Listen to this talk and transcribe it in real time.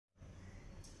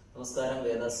നമസ്കാരം,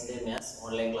 വേദാസിന്റെ maths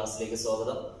online ക്ലാസ്സിലേക്ക്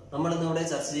സ്വാഗതം. നമ്മൾ ഇന്നിവിടെ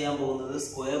ചർച്ച ചെയ്യാൻ പോകുന്നത്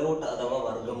സ്ക്വയർ റൂട്ട് അഥവാ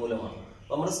വർഗ്ഗമൂലമാണ്.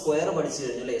 നമ്മൾ സ്ക്വയർ പഠിച്ചു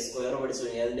കഴിഞ്ഞു അല്ലേ? സ്ക്വയർ പഠിച്ചു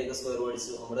കഴിഞ്ഞാൽ അതിന്റെയൊക്കെ സ്ക്വയർ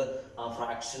പഠിച്ചു. നമ്മൾ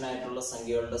ഫ്രാക്ഷൻ ആയിട്ടുള്ള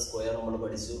സംഖ്യകളുടെ സ്ക്വയർ നമ്മൾ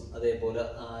പഠിച്ചു. അതേപോലെ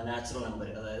നാച്ചുറൽ നമ്പർ,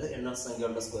 അതായത് എണ്ണൽ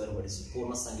സംഖ്യകളുടെ സ്ക്വയർ പഠിച്ചു.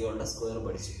 പൂർണ്ണ സംഖ്യകളുടെ സ്ക്വയർ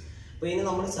പഠിച്ചു. അപ്പൊ ഇനി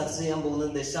നമ്മൾ ചർച്ച ചെയ്യാൻ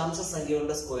പോകുന്നത് ദശാംശ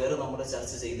സംഖ്യകളുടെ സ്ക്വയർ നമ്മൾ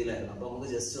ചർച്ച ചെയ്തില്ലായിരുന്നു. അപ്പൊ നമുക്ക്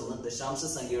ജസ്റ്റ് ഒന്ന് ദശാംശ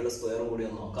സംഖ്യയുടെ സ്ക്വയർ കൂടി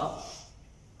ഒന്ന് നോക്കാം.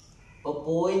 അപ്പൊ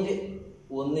പോയിന്റ്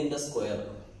ഒന്നിന്റെ സ്ക്വയർ,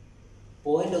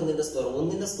 ഒന്നിന്റെ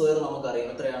സ്ക്വയർ നമുക്കറിയാം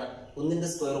എത്രയാണ്? ഒന്നിന്റെ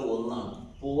സ്ക്വയർ ഒന്നാണ്.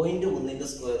 പോയിന്റ് ഒന്നിന്റെ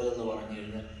സ്ക്വയർ എന്ന് പറഞ്ഞു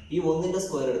കഴിഞ്ഞാൽ ഈ ഒന്നിന്റെ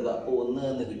സ്ക്വയർ എടുക്കുക, അപ്പൊ 1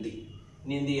 എന്ന് കിട്ടി.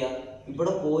 ഇനി എന്ത് ചെയ്യാ?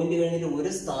 ഇവിടെ പോയിന്റ് കഴിഞ്ഞിട്ട്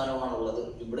ഒരു സ്ഥാനമാണുള്ളത്.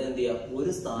 ഇവിടെ എന്ത് ചെയ്യാ?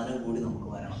 ഒരു സ്ഥാനം കൂടി നമുക്ക്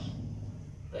വരണം.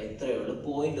 ഇത്രയേ ഉള്ളൂ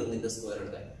പോയിന്റ് ഒന്നിന്റെ സ്ക്വയർ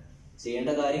എടുക്കാൻ. ചെയ്യേണ്ട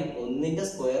കാര്യം, ഒന്നിന്റെ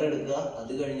സ്ക്വയർ എടുക്കുക,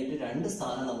 അത് കഴിഞ്ഞിട്ട് 2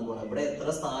 സ്ഥാനം നമുക്ക് വേണം. ഇവിടെ എത്ര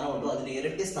സ്ഥാനമുണ്ടോ അതിന്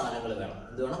ഇരട്ടി സ്ഥാനങ്ങൾ വേണം.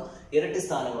 എന്ത് വേണം? ഇരട്ടി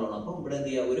സ്ഥാനങ്ങൾ വേണം. അപ്പൊ ഇവിടെ എന്ത്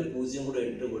ചെയ്യുക? ഒരു 0 കൂടെ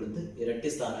ഇട്ട് കൊടുത്ത് ഇരട്ടി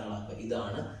സ്ഥാനങ്ങളാക്കുക.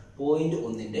 ഇതാണ് പോയിന്റ്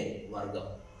ഒന്നിന്റെ വർഗം.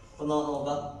 അപ്പൊ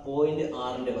നോക്കാം, പോയിന്റ്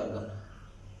 6ന്റെ വർഗം.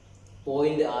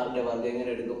 പോയിന്റ് 6ന്റെ വർഗം എങ്ങനെ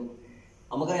എടുക്കും?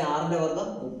 നമുക്കറിയാം 6ന്റെ വർഗം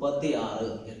 36.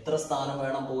 എത്ര സ്ഥാനം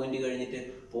വേണം പോയിന്റ് കഴിഞ്ഞിട്ട്?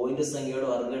 പോയിന്റ് സംഖ്യയുടെ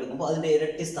വർഗം എടുക്കുമ്പോൾ അതിന്റെ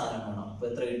ഇരട്ടി സ്ഥാനം വേണം. അപ്പൊ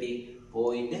എത്ര കിട്ടി?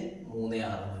 പോയിന്റ്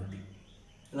 36 കിട്ടി.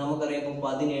 നമുക്കറിയാം ഇപ്പൊ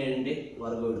 17ന്റെ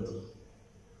വർഗം എടുത്തു.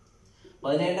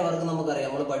 17ന്റെ വർഗം നമുക്കറിയാം,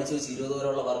 നമ്മൾ പഠിച്ചു വെച്ച് 20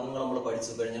 വരെയുള്ള വർഗങ്ങൾ നമ്മൾ പഠിച്ചു,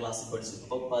 കഴിഞ്ഞ ക്ലാസ്സിൽ പഠിച്ചു.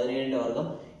 അപ്പൊ 17ന്റെ വർഗം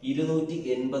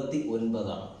 289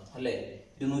 ആണ് അല്ലെ?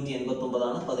 289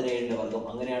 ആണ് 17ന്റെ വർഗം.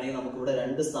 അങ്ങനെയാണെങ്കിൽ നമുക്ക് ഇവിടെ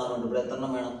 2 സ്ഥാനമുണ്ട്. ഇവിടെ എത്ര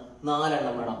എണ്ണം വേണം? 4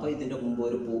 എണ്ണം വേണം. അപ്പൊ ഇതിന്റെ മുമ്പ്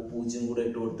ഒരു 0 കൂടെ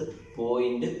ഇട്ട് കൊടുത്ത്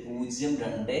പോയിന്റ്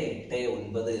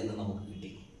 0289 എന്ന് നമുക്ക് കിട്ടി.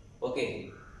 ഓക്കെ,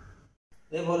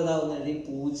 അതേപോലെ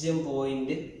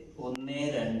 0.12,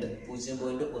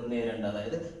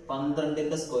 അതായത്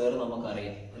 12ന്റെ സ്ക്വയർ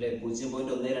നമുക്കറിയാം അല്ലെ?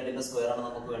 0.12ന്റെ സ്ക്വയർ ആണ്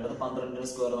നമുക്ക് വേണ്ടത്. 12ന്റെ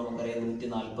സ്ക്വയർ നമുക്കറിയാം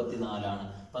 144 ആണ്.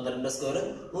 12ന്റെ സ്ക്വയർ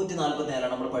 144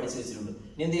 നമ്മൾ പഠിച്ചു വെച്ചിട്ടുണ്ട്.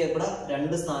 ഇനി എന്ത് ചെയ്യാം? ഇവിടെ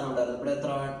 2 സ്ഥാനം ഉണ്ടായിരുന്നു. ഇവിടെ എത്ര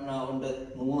ഉണ്ട്?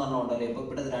 3 എണ്ണം ഉണ്ടല്ലേ? അപ്പൊ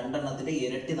ഇവിടെ 2 എണ്ണത്തിന്റെ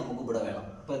ഇരട്ടി നമുക്ക് ഇവിടെ വേണം.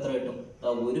 അപ്പൊ എത്ര കിട്ടും?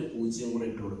 ഒരു 0 കൂടെ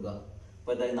ഇട്ട് കൊടുക്കുക.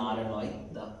 അപ്പൊ എന്തായാലും 4 എണ്ണമായി.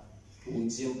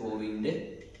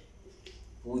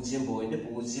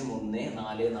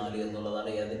 0.00144 എന്നുള്ളതാണ്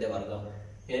ഏതിന്റെ വർഗം?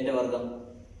 ഏതിന്റെ വർഗം?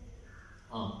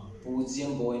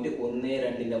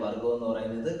 0.12ന്റെ വർഗം എന്ന്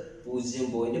പറയുന്നത്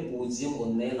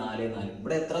 0.0144.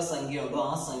 ഇവിടെ എത്ര സംഖ്യ ഉണ്ടോ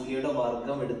ആ സംഖ്യയുടെ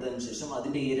വർഗം എടുത്തതിന് ശേഷം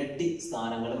അതിന്റെ ഇരട്ടി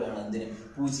സ്ഥാനങ്ങൾ വേണം. എന്തിന്?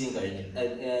 0 കഴിഞ്ഞ്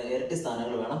ഇരട്ടി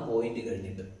സ്ഥാനങ്ങൾ വേണം പോയിന്റ്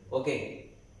കഴിഞ്ഞിട്ട്. ഓക്കെ,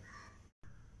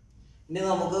 ഇനി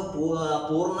നമുക്ക്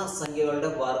പൂർണ്ണ സംഖ്യകളുടെ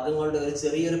വർഗങ്ങളുടെ ഒരു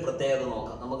ചെറിയൊരു പ്രത്യേകത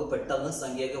നോക്കാം. നമുക്ക് പെട്ടെന്ന്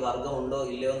സംഖ്യക്ക് വർഗം ഉണ്ടോ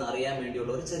ഇല്ലയോ എന്ന് അറിയാൻ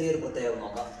വേണ്ടിയുള്ള ഒരു ചെറിയൊരു പ്രത്യേകത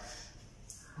നോക്കാം.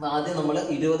 ആദ്യം നമ്മൾ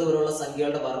 20 വരെയുള്ള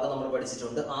സംഖ്യകളുടെ വർഗം നമ്മൾ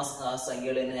പഠിച്ചിട്ടുണ്ട്. ആ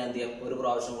സംഖ്യകൾ തന്നെ ഞാൻ എന്ത് ചെയ്യാം? ഒരു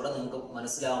പ്രാവശ്യം കൂടെ നിങ്ങൾക്ക്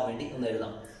മനസ്സിലാവാൻ വേണ്ടി ഒന്ന്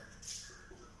എഴുതാം.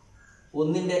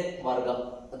 1ന്റെ വർഗം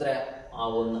എത്രയാ?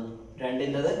 1.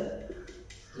 2ന്റേത്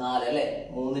 4 അല്ലെ?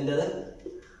 3ന്റേത്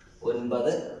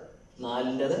 9,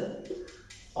 4ന്റേത്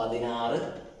 16,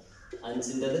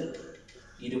 5ന്റേത്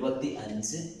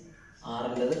 25,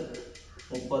 6ന്റേത്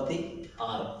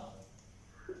 36,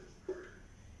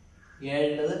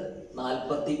 7ന്റേത്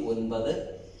 49,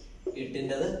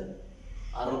 8ന്റേത്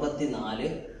 64,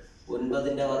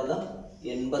 9ന്റെ വർഗം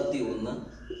 81,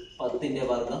 10ന്റെ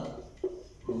വർഗം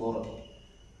 100,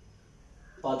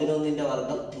 11ന്റെ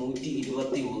വർഗം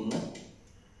 121,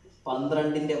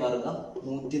 12ന്റെ വർഗം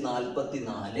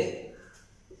 144,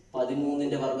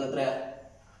 13ന്റെ വർഗം എത്രയാ?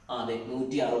 അതെ,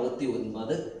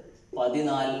 169,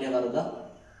 14ന്റെ വർഗം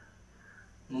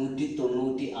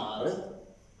 196,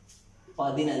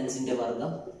 15ന്റെ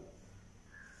വർഗം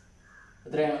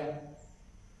എത്രയാണ്?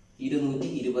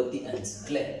 225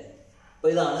 അല്ലെ? അപ്പൊ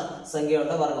ഇതാണ്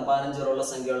സംഖ്യകളുടെ വർഗം. 15 വരെയുള്ള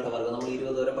സംഖ്യകളുടെ വർഗം നമ്മൾ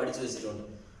 20 വരെ പഠിച്ചു വെച്ചിട്ടുണ്ട്.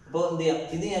 അപ്പൊ എന്ത് ചെയ്യാം?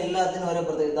 ഇത് എല്ലാത്തിനും ഓരോ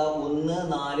പ്രത്യേകത. 1,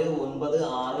 4, 9,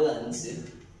 6,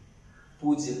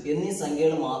 5, 0 എന്നീ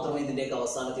സംഖ്യകൾ മാത്രമേ ഇതിന്റെയൊക്കെ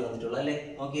അവസാനത്തിൽ വന്നിട്ടുള്ളൂ അല്ലെ?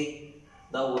 ഓക്കെ,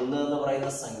 1 എന്ന് പറയുന്ന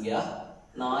സംഖ്യ,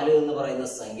 4 എന്ന് പറയുന്ന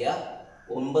സംഖ്യ,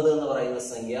 9 എന്ന് പറയുന്ന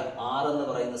സംഖ്യ, 6 എന്ന്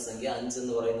പറയുന്ന സംഖ്യ, 5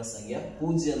 എന്ന് പറയുന്ന സംഖ്യ,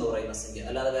 0 എന്ന് പറയുന്ന സംഖ്യ.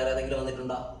 അല്ലാതെ വേറെ ഏതെങ്കിലും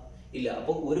വന്നിട്ടുണ്ടോ? ഇല്ല.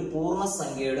 അപ്പൊ ഒരു പൂർണ്ണ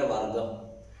സംഖ്യയുടെ വർഗം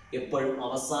എപ്പോഴും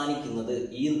അവസാനിക്കുന്നത്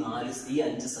ഈ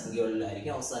 5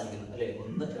 സംഖ്യകളിലായിരിക്കും അവസാനിക്കുന്നത് അല്ലെ?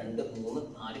 1, 2, 3,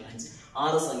 4, 5,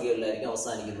 6 സംഖ്യകളിലായിരിക്കും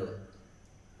അവസാനിക്കുന്നത്.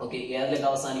 ഓക്കെ, ഏതിലൊക്കെ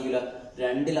അവസാനിക്കില്ല?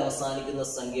 2ൽ അവസാനിക്കുന്ന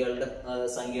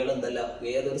സംഖ്യകൾ എന്തല്ല?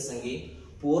 ഏതൊരു സംഖ്യയും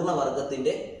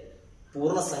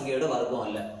പൂർണ്ണ സംഖ്യയുടെ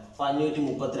വർഗമല്ല.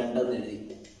 532 എന്ന് എഴുതി.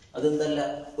 അതെന്തല്ല?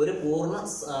 ഒരു പൂർണ്ണ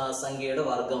സംഖ്യയുടെ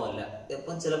വർഗമല്ല.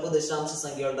 ഇപ്പം ചിലപ്പോൾ ദശാംശ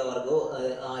സംഖ്യകളുടെ വർഗവും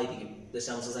ആയിരിക്കും.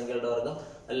 ദശാംശ സംഖ്യകളുടെ വർഗം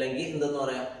അല്ലെങ്കിൽ എന്തെന്ന്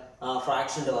പറയാം?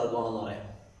 ഫ്രാക്ഷന്റെ വർഗമാണെന്ന് പറയാം.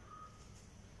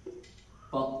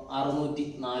 അപ്പം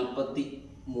 643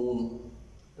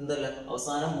 എന്തല്ല?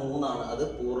 അവസാനം 3 ആണ്. അത്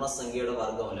പൂർണ്ണ സംഖ്യയുടെ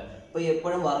വർഗമല്ല. അപ്പൊ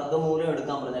എപ്പോഴും വർഗ്ഗമൂലം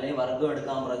എടുക്കാൻ പറഞ്ഞാൽ അല്ലെങ്കിൽ വർഗ്ഗം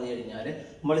എടുക്കാൻ പറഞ്ഞു കഴിഞ്ഞാൽ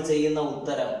നമ്മൾ ചെയ്യുന്ന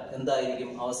ഉത്തരം എന്തായിരിക്കും?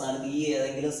 അവസാനത്ത് ഈ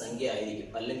ഏതെങ്കിലും സംഖ്യ ആയിരിക്കും,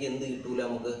 അല്ലെങ്കിൽ എന്ത് കിട്ടൂല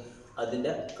നമുക്ക്?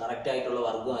 അതിന്റെ കറക്റ്റ് ആയിട്ടുള്ള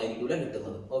വർഗ്ഗം ആയിരിക്കൂല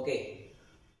കിട്ടുന്നത്. ഓക്കെ,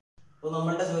 അപ്പൊ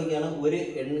നമ്മളുടെ ചോദിക്കാണ് ഒരു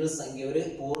എണ്ണൽ സംഖ്യ, ഒരു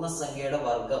പൂർണ്ണസംഖ്യയുടെ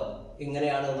വർഗ്ഗം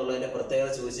എങ്ങനെയാണ് എന്നുള്ളതിന്റെ പ്രത്യേകത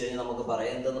ചോദിച്ചു കഴിഞ്ഞാൽ നമുക്ക്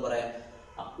പറയാം. എന്തെന്ന് പറയാം?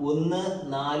 1,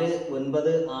 4,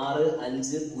 9,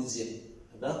 6, 5, 0.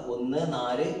 1,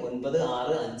 4, 9,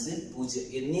 6, 5, 0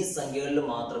 എന്നീ സംഖ്യകളിൽ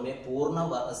മാത്രമേ പൂർണ്ണ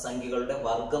സംഖ്യകളുടെ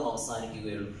വർഗ്ഗം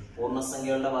അവസാനിക്കുകയുള്ളൂ.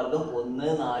 പൂർണ്ണസംഖ്യകളുടെ വർഗ്ഗം 1,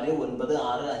 4, 9,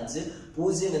 6,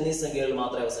 5, 0 എന്നീ സംഖ്യകളിൽ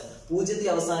മാത്രമേ അവസാനിക്കും. 0ത്തിൽ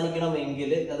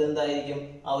അവസാനിക്കണമെങ്കിൽ അതെന്തായിരിക്കും?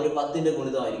 ആ ഒരു 10ന്റെ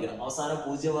ഗുണിതമായിരിക്കണം. അവസാനം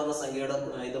 0 പറഞ്ഞ സംഖ്യയുടെ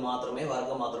ഇത് മാത്രമേ,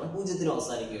 വർഗ്ഗം മാത്രമേ 0ത്തിൽ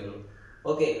അവസാനിക്കുകയുള്ളൂ.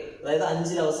 ഓക്കെ, അതായത്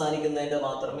 5ൽ അവസാനിക്കുന്നതിന്റെ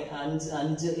മാത്രമേ,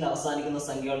 5ൽ അവസാനിക്കുന്ന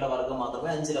സംഖ്യകളുടെ വർഗ്ഗം മാത്രമേ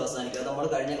 5ൽ അവസാനിക്കൂ. അത് നമ്മൾ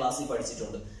കഴിഞ്ഞ ക്ലാസ്സിൽ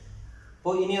പഠിച്ചിട്ടുണ്ട്.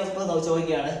 അപ്പോൾ ഇനി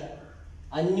ചോദിക്കുകയാണ്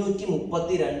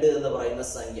 532 എന്ന് പറയുന്ന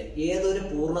സംഖ്യ ഏതൊരു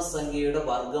പൂർണ്ണസംഖ്യയുടെ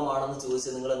വർഗ്ഗമാണെന്ന്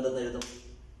ചോദിച്ചാൽ നിങ്ങൾ എന്തെന്ന് എഴുതും?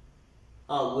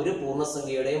 ഒരു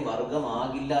പൂർണ്ണസംഖ്യയുടെയും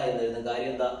വർഗ്ഗമാകില്ല എന്ന് എഴുതും.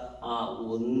 കാര്യം എന്താ?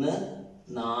 1,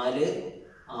 4,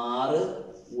 6,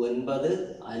 9,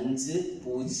 5,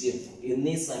 0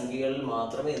 എന്നീ സംഖ്യകളിൽ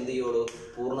മാത്രമേ എന്ത് ചെയ്യുള്ളൂ?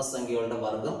 പൂർണ്ണസംഖ്യകളുടെ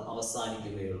വർഗ്ഗം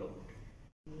അവസാനിക്കുകയുള്ളൂ.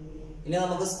 ഇനി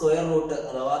നമുക്ക് സ്ക്വയർ റൂട്ട്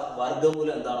അഥവാ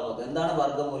വർഗ്ഗമൂലം എന്താണെന്ന് നോക്കാം. എന്താണ്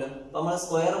വർഗ്ഗമൂലം? നമ്മൾ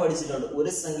സ്ക്വയർ പഠിച്ചിട്ടുണ്ട്.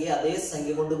 ഒരു സംഖ്യ അതേ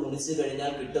സംഖ്യ കൊണ്ട് ഗുണിച്ചു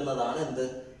കഴിഞ്ഞാൽ കിട്ടുന്നതാണ് എന്ത്?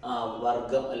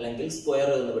 വർഗ്ഗം അല്ലെങ്കിൽ സ്ക്വയർ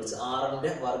എന്ന് പഠിച്ചു. 6ന്റെ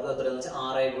വർഗ്ഗം എത്രയെന്ന് വെച്ചാൽ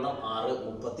 6 ഗുണം 6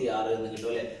 36 എന്ന് കിട്ടും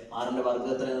അല്ലെ. 6ന്റെ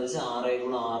വർഗ്ഗം എത്രയെന്ന് വെച്ചാൽ 6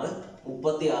 ഗുണം 6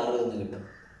 36 എന്ന് കിട്ടും.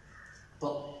 അപ്പൊ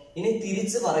ഇനി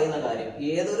തിരിച്ചു പറയുന്ന കാര്യം,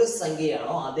 ഏതൊരു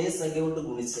സംഖ്യയാണോ അതേ സംഖ്യ കൊണ്ട്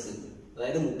ഗുണിച്ചത്,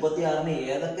 അതായത് 36നെ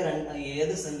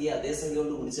ഏത് സംഖ്യ അതേ സംഖ്യ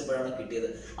കൊണ്ട് ഗുണിച്ചപ്പോഴാണ് കിട്ടിയത്,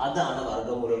 അതാണ്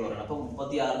വർഗ്ഗമൂലം എന്ന് പറയുന്നത്. അപ്പൊ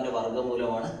 36ന്റെ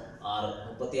വർഗ്ഗമൂലമാണ് 6.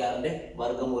 36ന്റെ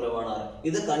വർഗ്ഗമൂലമാണ് 6.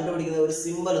 ഇത് കണ്ടുപിടിക്കുന്ന ഒരു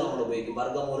സിമ്പൽ നമ്മൾ ഉപയോഗിക്കും.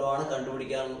 വർഗ്ഗമൂലമാണ്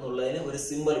കണ്ടുപിടിക്കാനുള്ളതിന് ഒരു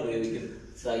സിമ്പൽ ഉപയോഗിക്കും.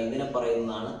 ഇതിനെ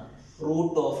പറയുന്നതാണ്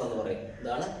റൂട്ട് ഓഫ് എന്ന് പറയും.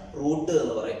 ഇതാണ് റൂട്ട്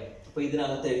എന്ന് പറയും. അപ്പൊ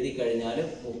ഇതിനകത്ത് എഴുതി കഴിഞ്ഞാൽ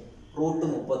റൂട്ട്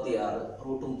 36.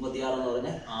 റൂട്ട് 36 എന്ന്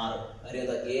പറഞ്ഞാൽ 6. കാര്യം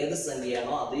എന്താ? ഏത്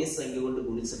സംഖ്യയാണോ അതേ സംഖ്യ കൊണ്ട്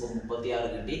ഗുണിച്ചപ്പോൾ 36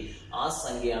 കിട്ടി. ആ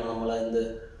സംഖ്യയാണ് നമ്മൾ എന്ത്?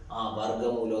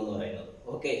 വർഗ്ഗമൂലം എന്ന് പറയുന്നത്.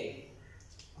 ഓക്കെ,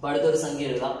 അപ്പൊ അടുത്തൊരു സംഖ്യ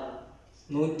എഴുതാം.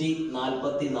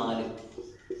 144.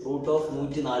 റൂട്ട് ഓഫ്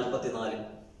 144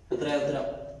 എത്രയാ ഉത്തരം?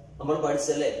 നമ്മൾ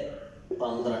പഠിച്ചല്ലേ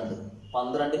 12.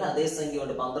 12ന് അതേ സംഖ്യ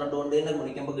കൊണ്ട് 12 കൊണ്ട് തന്നെ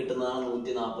ഗുണിക്കുമ്പോൾ കിട്ടുന്നതാണ്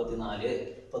 144.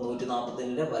 അപ്പൊ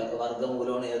 140ന്റെ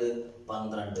വർഗ്ഗമൂലമാണ് ഏത്?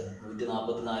 12.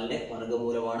 144ന്റെ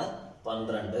വർഗ്ഗമൂലമാണ്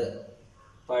 12.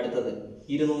 അപ്പൊ അടുത്തത്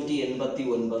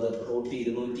 289. റൂട്ട്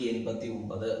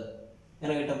 289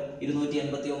 എങ്ങനെ കിട്ടും?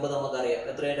 289 നമുക്കറിയാം.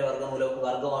 എത്രയുടെ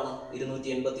വർഗ്ഗമാണ്?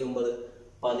 289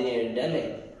 17ന്റെ അല്ലേ.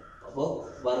 അപ്പോ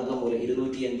വർഗ്ഗമൂലം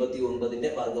 289ന്റെ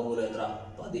വർഗ്ഗമൂലം എത്ര?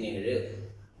 17.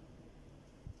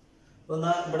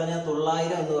 ഇവിടെ ഞാൻ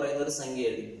 900 എന്ന് പറയുന്ന ഒരു സംഖ്യ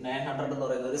എഴുതി, 900 എന്ന്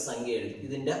പറയുന്ന ഒരു സംഖ്യ എഴുതി.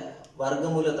 ഇതിന്റെ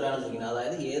വർഗ്ഗമൂലം എത്രയാണ് ചോദിക്കുന്നത്?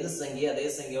 അതായത് ഏത് സംഖ്യ അതേ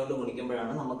സംഖ്യ കൊണ്ട്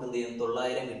ഗുണിക്കുമ്പോഴാണ് നമുക്ക് എന്ത് ചെയ്യും?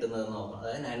 900 കിട്ടുന്നതെന്ന് നോക്കണം.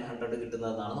 അതായത് 900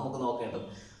 കിട്ടുന്നതെന്നാണ് നമുക്ക് നോക്കേണ്ടത്.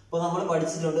 അപ്പൊ നമ്മൾ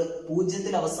പഠിച്ചിട്ടുണ്ട്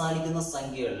 0ത്തിൽ അവസാനിക്കുന്ന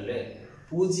സംഖ്യകളില്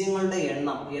പൂജ്യങ്ങളുടെ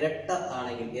എണ്ണം ഇരട്ട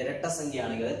ആണെങ്കിൽ, ഇരട്ട സംഖ്യ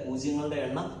ആണെങ്കിൽ, അതായത് പൂജ്യങ്ങളുടെ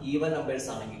എണ്ണം ഈവൻ നമ്പേഴ്സ്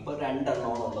ആണെങ്കിൽ, ഇപ്പൊ 2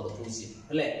 എണ്ണമാണ് ഉള്ളത് 0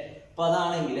 അല്ലെ. അപ്പൊ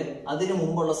അതാണെങ്കിൽ അതിന്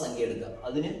മുമ്പുള്ള സംഖ്യ എടുക്കുക.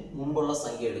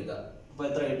 അപ്പൊ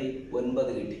എത്ര കിട്ടി?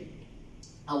 9 കിട്ടി.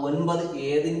 ആ 9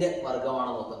 ഏതിന്റെ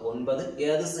വർഗ്ഗമാണെന്ന് നോക്കുക. 9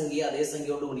 ഏത് സംഖ്യ അതേ സംഖ്യ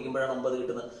കൊണ്ട് ഗുണിക്കുമ്പോഴാണ് 9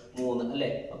 കിട്ടുന്നത്? 3 അല്ലെ.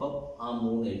 അപ്പൊ ആ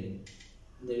 3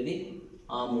 എഴുതി.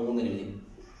 ആ 3 എഴുതി.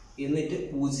 എന്നിട്ട്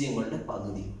പൂജ്യങ്ങളുടെ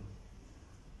പകുതി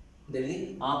എഴുതി.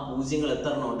 ആ പൂജ്യങ്ങൾ എത്ര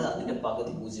എണ്ണം ഉണ്ട്? അതിന്റെ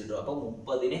പകുതി 0 ഇട്ടു. അപ്പൊ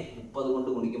 30നെ 30 കൊണ്ട്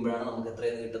ഗുണിക്കുമ്പോഴാണ് നമുക്ക്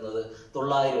എത്രയെന്ന് കിട്ടുന്നത്?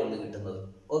 900 കൊണ്ട് കിട്ടുന്നത്.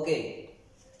 ഓക്കെ,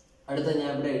 അടുത്ത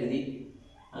ഞാൻ ഇവിടെ എഴുതി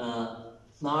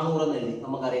 400 എന്ന് എഴുതി.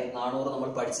 നമുക്കറിയാം 400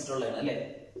 നമ്മൾ പഠിച്ചിട്ടുള്ളതാണ് അല്ലെ.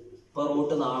 ഇപ്പൊ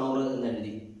റൂട്ട് 400 എന്ന്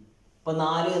എഴുതി. ഇപ്പൊ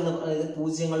 4 എന്ന് പറയുന്നത്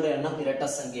പൂജ്യങ്ങളുടെ എണ്ണം ഇരട്ട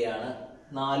സംഖ്യയാണ്.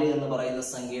 4 എന്ന് പറയുന്ന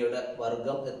സംഖ്യയുടെ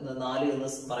വർഗ്ഗം, 4 എന്ന്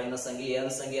പറയുന്ന സംഖ്യ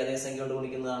ഏത് സംഖ്യ അതേ സംഖ്യ കൊണ്ട്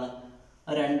ഗുണിക്കുന്നതാണ്?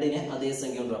 2നെ അതേ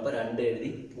സംഖ്യ കൊണ്ട്. അപ്പൊ 2 എഴുതി.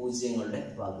 പൂജ്യങ്ങളുടെ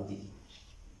പകുതി.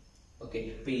 ഓക്കെ,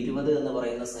 ഇപ്പൊ 20 എന്ന്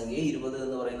പറയുന്ന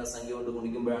സംഖ്യ കൊണ്ട്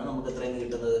ഗുണിക്കുമ്പോഴാണ് നമുക്ക് എത്രയെന്ന്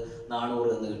കിട്ടുന്നത്?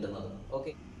 400 എന്ന് കിട്ടുന്നത്.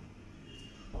 ഓക്കെ,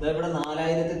 ഇവിടെ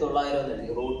 4900 എന്ന് എഴുതി.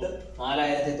 റൂട്ട്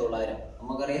 4900.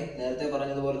 നമുക്കറിയാം നേരത്തെ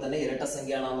പറഞ്ഞതുപോലെ തന്നെ ഇരട്ട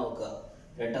സംഖ്യയാണെന്ന് നോക്കുക.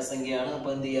 ഇരട്ട സംഖ്യയാണ്. അപ്പൊ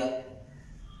എന്ത് ചെയ്യുക?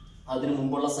 അതിന്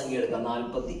മുമ്പുള്ള സംഖ്യ എടുക്കാം.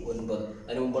 49.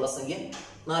 അതിന് മുമ്പുള്ള സംഖ്യ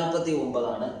 49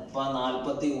 ആണ്. അപ്പൊ ആ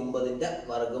 49ന്റെ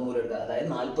വർഗ്ഗമൂലം എടുക്കുക. അതായത്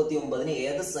 49ന്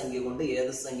ഏത് സംഖ്യ കൊണ്ട്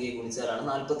ഏത് സംഖ്യയെ ഗുണിച്ചാലാണ്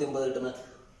 49 കിട്ടുന്നത്?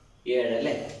 7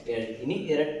 അല്ലെ. 7. ഇനി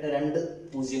 2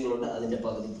 പൂജ്യങ്ങളുണ്ട്, അതിന്റെ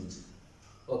പകുതി 0.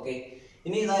 ഓക്കെ,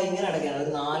 ഇനി ഇതാ ഇങ്ങനെ അടയ്ക്കാണ്.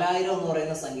 ഒരു 4000 എന്ന്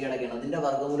പറയുന്ന സംഖ്യ അടയ്ക്കണം. അതിന്റെ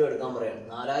വർഗ്ഗമൂലം എടുക്കാൻ പറയണം.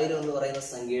 4000 എന്ന് പറയുന്ന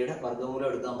സംഖ്യയുടെ വർഗ്ഗമൂലം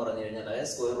എടുക്കാൻ പറഞ്ഞു കഴിഞ്ഞാൽ, അതായത്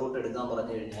സ്ക്വയർ റൂട്ട് എടുക്കാൻ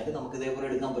പറഞ്ഞു കഴിഞ്ഞാൽ നമുക്ക് ഇതേപോലെ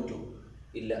എടുക്കാൻ പറ്റുമോ?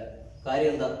 ഇല്ല.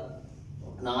 കാര്യം എന്താ?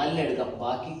 4നെ എടുക്കാം,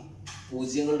 ബാക്കി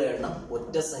പൂജ്യങ്ങളുടെ എണ്ണം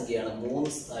ഒറ്റ സംഖ്യയാണ്,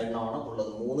 3 എണ്ണമാണ്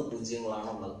ഉള്ളത്, 3 പൂജ്യങ്ങളാണ്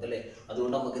ഉള്ളത് അല്ലെ.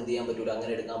 അതുകൊണ്ട് നമുക്ക് എന്ത് ചെയ്യാൻ പറ്റൂല,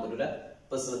 അങ്ങനെ എടുക്കാൻ പറ്റൂല.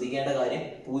 ഇപ്പൊ ശ്രദ്ധിക്കേണ്ട കാര്യം,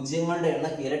 പൂജ്യങ്ങളുടെ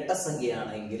എണ്ണം ഇരട്ട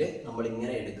സംഖ്യയാണെങ്കിൽ നമ്മൾ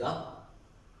ഇങ്ങനെ എടുക്കാം.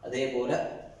 അതേപോലെ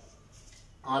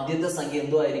ആദ്യത്തെ സംഖ്യ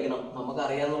എന്തോ ആയിരിക്കണം, നമുക്ക്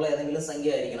അറിയാവുന്ന ഏതെങ്കിലും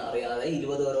സംഖ്യ ആയിരിക്കണം, അറിയാതെ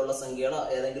 20 വരെയുള്ള സംഖ്യകൾ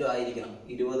ഏതെങ്കിലും ആയിരിക്കണം,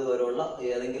 20 വരെയുള്ള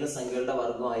ഏതെങ്കിലും സംഖ്യകളുടെ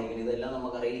വർഗ്ഗമായിരിക്കണം. ഇതെല്ലാം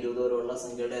നമുക്കറിയാം 20 വരെയുള്ള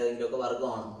സംഖ്യകളുടെ ഏതെങ്കിലും ഒക്കെ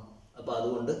വർഗ്ഗമാണ്. അപ്പൊ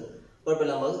അതുകൊണ്ട്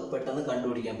കുഴപ്പമില്ല, നമുക്ക് പെട്ടെന്ന്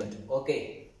കണ്ടുപിടിക്കാൻ പറ്റും. ഓക്കെ,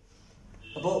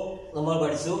 അപ്പോൾ നമ്മൾ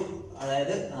പഠിച്ചു,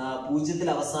 അതായത് 0-ൽ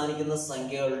അവസാനിക്കുന്ന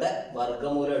സംഖ്യകളുടെ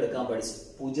വർഗ്ഗമൂലം എടുക്കാൻ പഠിച്ചു.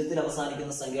 0-ൽ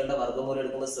അവസാനിക്കുന്ന സംഖ്യകളുടെ വർഗ്ഗമൂലം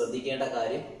എടുക്കുമ്പോൾ ശ്രദ്ധിക്കേണ്ട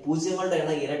കാര്യം, പൂജ്യങ്ങളുടെ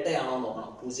എണ്ണം ഇരട്ടയാണോ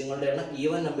നോക്കണം, പൂജ്യങ്ങളുടെ എണ്ണം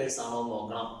ഈവൻ നമ്പേഴ്സ് ആണോ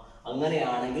നോക്കണം.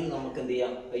 അങ്ങനെയാണെങ്കിൽ നമുക്ക് എന്ത്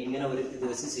ചെയ്യാം, ഇങ്ങനെ ഒരു ഇത്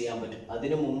വെച്ച് ചെയ്യാൻ പറ്റും.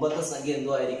 അതിന് മുമ്പത്തെ സംഖ്യ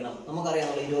എന്തോ ആയിരിക്കണം,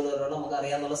 നമുക്കറിയാവുന്ന 20 വരെയുള്ള നമുക്ക്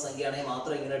അറിയാവുന്ന സംഖ്യയാണെങ്കിൽ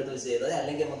മാത്രം ഇങ്ങനെ എടുത്ത് വെച്ച് ചെയ്തത്,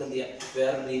 അല്ലെങ്കിൽ നമുക്ക് എന്ത് ചെയ്യാം,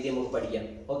 വേറെ രീതി നമുക്ക് പഠിക്കാം.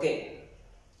 ഓക്കെ,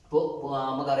 അപ്പോൾ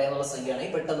നമുക്കറിയാവുന്ന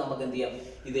സംഖ്യയാണെങ്കിൽ പെട്ടെന്ന് നമുക്ക് എന്ത് ചെയ്യാം,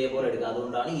 ഇതേപോലെ എടുക്കാം.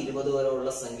 അതുകൊണ്ടാണ് 20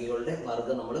 വരെയുള്ള സംഖ്യകളുടെ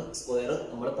വർഗ്ഗം നമ്മൾ സ്ക്വയർ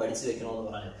നമ്മൾ പഠിച്ചു വെക്കണമെന്ന്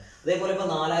പറഞ്ഞത്. അതേപോലെ ഇപ്പൊ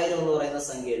 4000 എന്ന് പറയുന്ന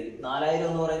സംഖ്യ എഴുതി. 4000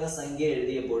 എന്ന് പറയുന്ന സംഖ്യ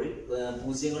എഴുതിയപ്പോൾ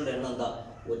പൂജ്യങ്ങളുടെ എണ്ണം എന്താ,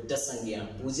 ഒറ്റ സംഖ്യയാണ്.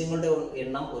 പൂജ്യങ്ങളുടെ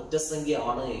എണ്ണം ഒറ്റ സംഖ്യ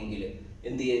ആണ് എങ്കിൽ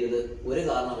എന്ത് ചെയ്യരുത്, ഒരു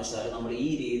കാരണവശാലും നമ്മൾ ഈ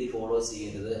രീതി ഫോളോ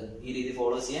ചെയ്യരുത്. ഈ രീതി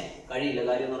ഫോളോ ചെയ്യാൻ കഴിയില്ല.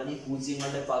 കാര്യം എന്ന് പറഞ്ഞാൽ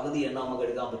പൂജ്യങ്ങളുടെ പകുതി എണ്ണം നമുക്ക്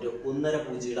എടുക്കാൻ പറ്റുമോ, 1.5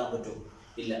 പൂജ്യം ഇടാൻ പറ്റുമോ,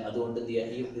 ഇല്ല. അതുകൊണ്ട് എന്ത് ചെയ്യാം,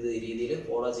 ഈ രീതിയിൽ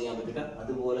ഫോളോ ചെയ്യാൻ പറ്റില്ല.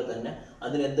 അതുപോലെ തന്നെ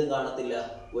അതിലെന്തും കാണത്തില്ല,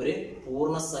 ഒരു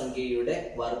പൂർണ്ണസംഖ്യയുടെ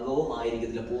വർഗവും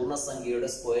ആയിരിക്കത്തില്ല, പൂർണ്ണസംഖ്യയുടെ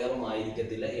സ്ക്വയറും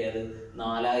ആയിരിക്കത്തില്ല. ഏത്,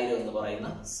 4000 എന്ന് പറയുന്ന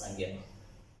സംഖ്യ.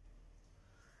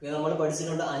 നമ്മൾ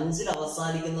പഠിച്ചിട്ടുണ്ട് 5-ൽ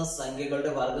അവസാനിക്കുന്ന സംഖ്യകളുടെ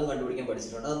വർഗ്ഗം കണ്ടുപിടിക്കാൻ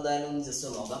പഠിച്ചിട്ടുണ്ട്. എന്തായാലും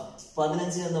ജസ്റ്റ് നോക്കാം.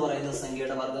 15 എന്ന് പറയുന്ന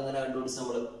സംഖ്യയുടെ വർഗ്ഗം എങ്ങനെ കണ്ടുപിടിച്ച്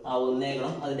നമ്മൾ 1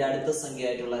 ഗുണം അതിന്റെ അടുത്ത സംഖ്യ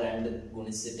ആയിട്ടുള്ള 2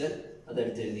 ഗുണിച്ചിട്ട്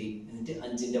അതെടുത്ത് എഴുതി. എന്നിട്ട്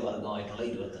 5-ന്റെ വർഗ്ഗമായിട്ടുള്ള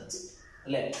 25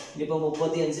 അല്ലെ. ഇനിയിപ്പോ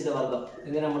 35-ന്റെ വർഗ്ഗം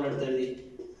എങ്ങനെ നമ്മൾ എടുത്ത് എഴുതി,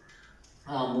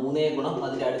 3 ഗുണം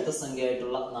അതിന്റെ അടുത്ത സംഖ്യ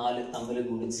ആയിട്ടുള്ള 4 തമ്മിൽ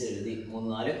ഗുണിച്ച് എഴുതി. 3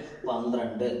 4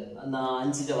 12.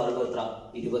 5-ന്റെ വർഗ്ഗം എത്ര,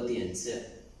 25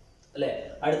 അല്ലെ.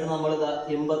 അടുത്ത് നമ്മൾ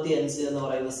 85 എന്ന്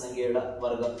പറയുന്ന സംഖ്യയുടെ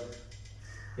വർഗ്ഗം,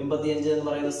 85 എന്ന്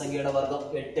പറയുന്ന സംഖ്യയുടെ വർഗ്ഗം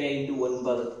 8 ×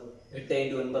 9. 8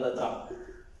 × 9 എത്ര,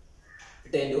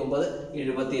 8 × 9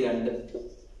 72.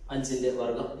 5-ന്റെ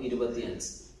വർഗ്ഗം 25.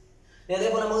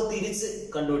 അതേപോലെ നമുക്ക് തിരിച്ച്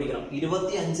കണ്ടുപിടിക്കണം.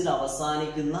 25-ൽ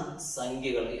അവസാനിക്കുന്ന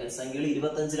സംഖ്യകൾ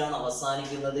 25-ലാണ്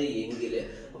അവസാനിക്കുന്നത് എങ്കിൽ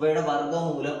അവയുടെ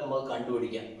വർഗ്ഗമൂലം നമുക്ക്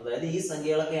കണ്ടുപിടിക്കാം. അതായത് ഈ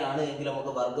സംഖ്യകളൊക്കെ ആണ് എങ്കിൽ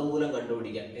നമുക്ക് വർഗ്ഗമൂലം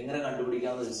കണ്ടുപിടിക്കാം. എങ്ങനെ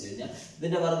കണ്ടുപിടിക്കാന്ന് വെച്ച് കഴിഞ്ഞാൽ,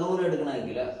 ഇതിന്റെ വർഗ്ഗമൂലം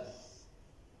എടുക്കണമെങ്കിൽ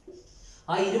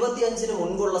ആ 25-ന്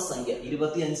മുൻപുള്ള സംഖ്യ,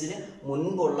 25-ന്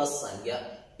മുൻപുള്ള സംഖ്യ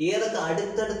ഏതൊക്കെ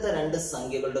അടുത്തടുത്ത 2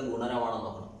 സംഖ്യകളുടെ ഗുണനമാണെന്ന്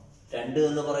നോക്കണം. 2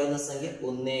 എന്ന് പറയുന്ന സംഖ്യ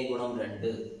 1 ഗുണം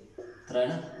 2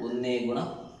 എത്രയാണ്, 1 ഗുണം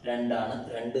 2 ആണ്.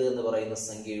 2 എന്ന് പറയുന്ന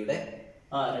സംഖ്യയുടെ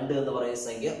 2 എന്ന് പറയുന്ന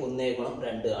സംഖ്യ 1 ഗുണം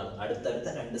 2 ആണ്. അടുത്തടുത്ത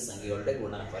 2 സംഖ്യകളുടെ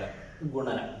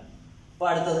ഗുണനം. അപ്പൊ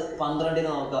അടുത്തത് 12-ന്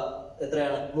നോക്കാം.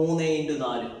 എത്രയാണ്, 3 ×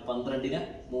 4. 12-ന്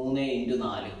 3 ×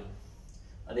 4.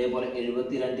 അതേപോലെ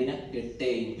 72-ന്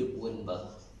 8 × 9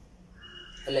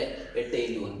 അല്ലെ, 8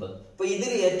 × 9. അപ്പൊ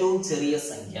ഇതിൽ ഏറ്റവും ചെറിയ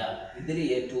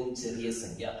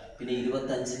സംഖ്യ, പിന്നെ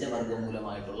 25-ന്റെ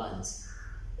വർഗ്ഗമൂലമായിട്ടുള്ള 5.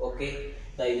 ഓക്കെ,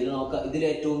 ഇതിൽ നോക്കാം. ഇതിൽ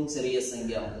ഏറ്റവും ചെറിയ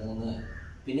സംഖ്യ 3,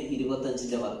 പിന്നെ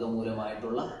 25-ന്റെ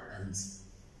വർഗ്ഗമൂലമായിട്ടുള്ള 5.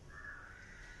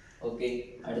 ഓക്കെ,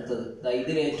 അടുത്തത്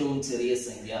ഇതിൽ ഏറ്റവും ചെറിയ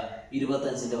സംഖ്യ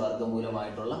 25-ന്റെ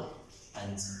വർഗ്ഗമൂലമായിട്ടുള്ള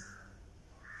 5.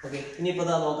 ഓക്കെ, ഇനിയിപ്പോ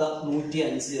നോക്കാം.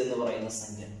 105 എന്ന് പറയുന്ന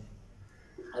സംഖ്യ,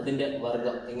 അതിന്റെ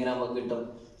വർഗ്ഗം എങ്ങനെ നമുക്ക് കിട്ടും.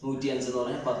 105 എന്ന്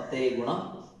പറഞ്ഞാൽ 10 ഗുണം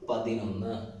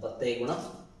 11. 10 ഗുണം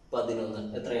 11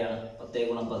 എത്രയാണ്, 10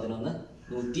 ഗുണം 11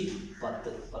 110.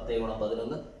 10 ഗുണം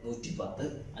 11 110.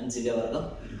 5-ന്റെ വർഗ്ഗം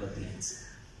 25.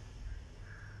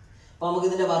 അപ്പൊ നമുക്ക്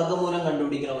ഇതിന്റെ വർഗ്ഗമൂലം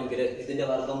കണ്ടുപിടിക്കണമെങ്കിൽ, ഇതിന്റെ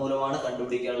വർഗ്ഗമൂലമാണ്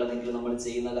കണ്ടുപിടിക്കാനുള്ളതെങ്കിൽ നമ്മൾ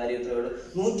ചെയ്യുന്ന കാര്യത്തിലോട്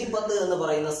 110 എന്ന്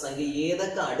പറയുന്ന സംഖ്യ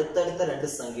ഏതൊക്കെ അടുത്തടുത്ത 2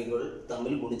 സംഖ്യകൾ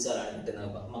തമ്മിൽ ഗുണിച്ചാലാണ്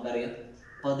കിട്ടുന്നത്. നമുക്കറിയാം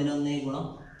 11 ഗുണം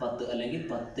 10 അല്ലെങ്കിൽ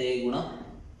 10 ഗുണം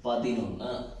 11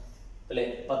 അല്ലെ,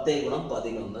 10 ഗുണം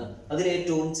 11.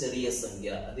 അതിലേറ്റവും ചെറിയ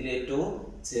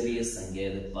സംഖ്യ,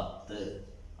 ഇത് 10.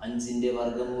 5-ന്റെ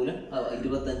വർഗ്ഗമൂലം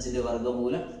 25-ന്റെ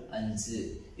വർഗ്ഗമൂലം 5,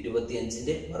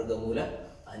 25-ന്റെ വർഗ്ഗമൂലം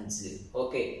 5.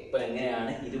 ഓക്കെ, അപ്പൊ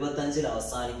എങ്ങനെയാണ് 25-ൽ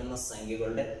അവസാനിക്കുന്ന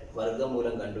സംഖ്യകളുടെ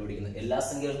വർഗ്ഗമൂലം കണ്ടുപിടിക്കുന്നത്? എല്ലാ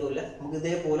സംഖ്യകൾക്കും ഇല്ല, നമുക്ക്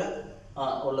ഇതേപോലെ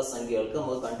ഉള്ള സംഖ്യകൾക്ക്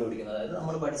നമുക്ക് കണ്ടുപിടിക്കുന്നത്. അതായത്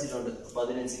നമ്മൾ പഠിച്ചിട്ടുണ്ട്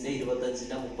 15-ന്റെ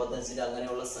 25-ന്റെ 35-ന്റെ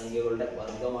അങ്ങനെയുള്ള സംഖ്യകളുടെ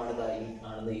വർഗ്ഗമാണ്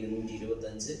കാണുന്നത്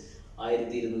 225,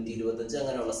 1225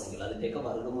 അങ്ങനെയുള്ള സംഖ്യകൾ. അതിന്റെയൊക്കെ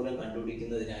വർഗ്ഗമൂലം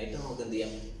കണ്ടുപിടിക്കുന്നതിനായിട്ട് നമുക്ക് എന്ത്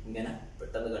ചെയ്യാം, ഇങ്ങനെ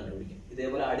പെട്ടെന്ന് കണ്ടുപിടിക്കാം.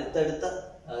 ഇതേപോലെ അടുത്തടുത്ത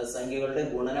സംഖ്യകളുടെ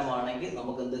ഗുണനമാണെങ്കിൽ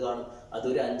നമുക്ക് എന്ത് കാണും,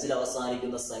 അതൊരു 5-ൽ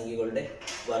അവസാനിക്കുന്ന സംഖ്യകളുടെ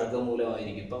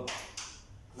വർഗ്ഗമൂലമായിരിക്കും. ഇപ്പം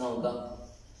നോക്കാം.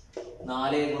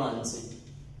 4 ഗുണം 5,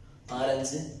 4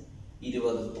 5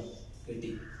 20 കിട്ടി.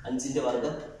 5-ന്റെ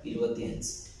വർഗ്ഗം 25.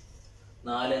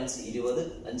 4 5 20,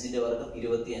 5ന്റെ വർഗം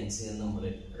 25 എന്നും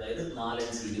പറയും. അതായത് 4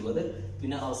 5 20,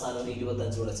 പിന്നെ അവസാനം ഒരു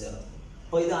 25 കൂടെ ചേർന്ന്.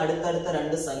 അപ്പൊ ഇത് അടുത്തടുത്ത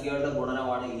രണ്ട് സംഖ്യകളുടെ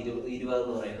ഗുണനമാണ് 20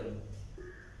 എന്ന് പറയുന്നത്.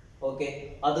 ഓക്കെ,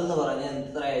 അതെന്ന് പറഞ്ഞാൽ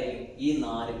എത്രയായിരിക്കും? ഈ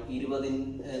 4 20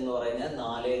 എന്ന് പറഞ്ഞാൽ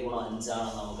 4 × 5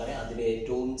 ആണെന്ന് നമുക്കറിയാം. അതിലെ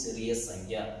ഏറ്റവും ചെറിയ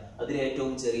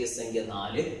സംഖ്യ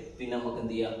 4. പിന്നെ നമുക്ക്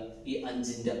എന്ത് ചെയ്യാം? ഈ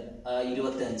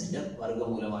 25ന്റെ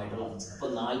വർഗമൂലമായിട്ടുള്ള 5. അപ്പൊ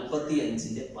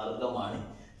 45ന്റെ വർഗമാണ്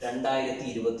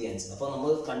 2025. അപ്പൊ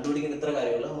നമ്മൾ കണ്ടുപിടിക്കുന്ന ഇത്ര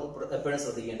കാര്യങ്ങൾ നമുക്ക് എപ്പോഴും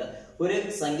ശ്രദ്ധിക്കേണ്ട. ഒരു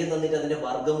സംഖ്യ തന്നിട്ട് അതിന്റെ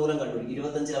വർഗമൂലം കണ്ടുപിടിക്കും.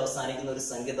 25 അവസാനിക്കുന്ന ഒരു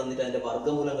സംഖ്യ തന്നിട്ട് അതിന്റെ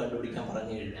വർഗമൂലം കണ്ടുപിടിക്കാൻ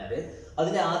പറഞ്ഞു കഴിഞ്ഞാൽ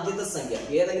അതിന്റെ ആദ്യത്തെ സംഖ്യ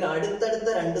ഏതെങ്കിലും അടുത്തടുത്ത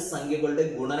രണ്ട് സംഖ്യകളുടെ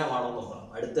ഗുണനമാണോ നോക്കണം.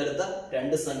 അടുത്തടുത്ത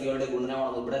രണ്ട് സംഖ്യകളുടെ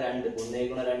ഗുണനമാണോ? ഇവിടെ 2 1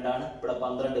 × 2 ആണ്. ഇവിടെ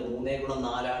 12 3 ×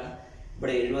 4 ആണ്.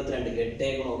 ഇവിടെ 72 8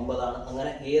 × 9 ആണ്.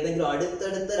 അങ്ങനെ ഏതെങ്കിലും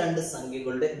അടുത്തടുത്ത രണ്ട്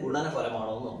സംഖ്യകളുടെ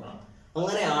ഗുണനഫലമാണോ എന്ന് നോക്കണം.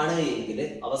 അങ്ങനെയാണ് എങ്കിൽ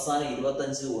അവസാനം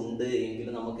 25 ഉണ്ട് എങ്കിൽ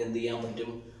നമുക്ക് എന്ത് ചെയ്യാൻ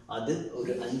പറ്റും? അത്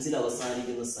ഒരു 5ൽ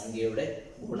അവസാനിക്കുന്ന സംഖ്യയുടെ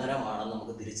ഗുണനമാണെന്ന്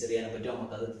നമുക്ക് തിരിച്ചറിയാനും പറ്റും.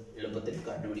 നമുക്കത് എളുപ്പത്തിൽ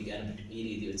കണ്ടുപിടിക്കാനും പറ്റും. ഈ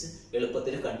രീതി വെച്ച്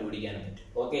എളുപ്പത്തിൽ കണ്ടുപിടിക്കാനും പറ്റും.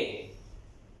 ഓക്കെ.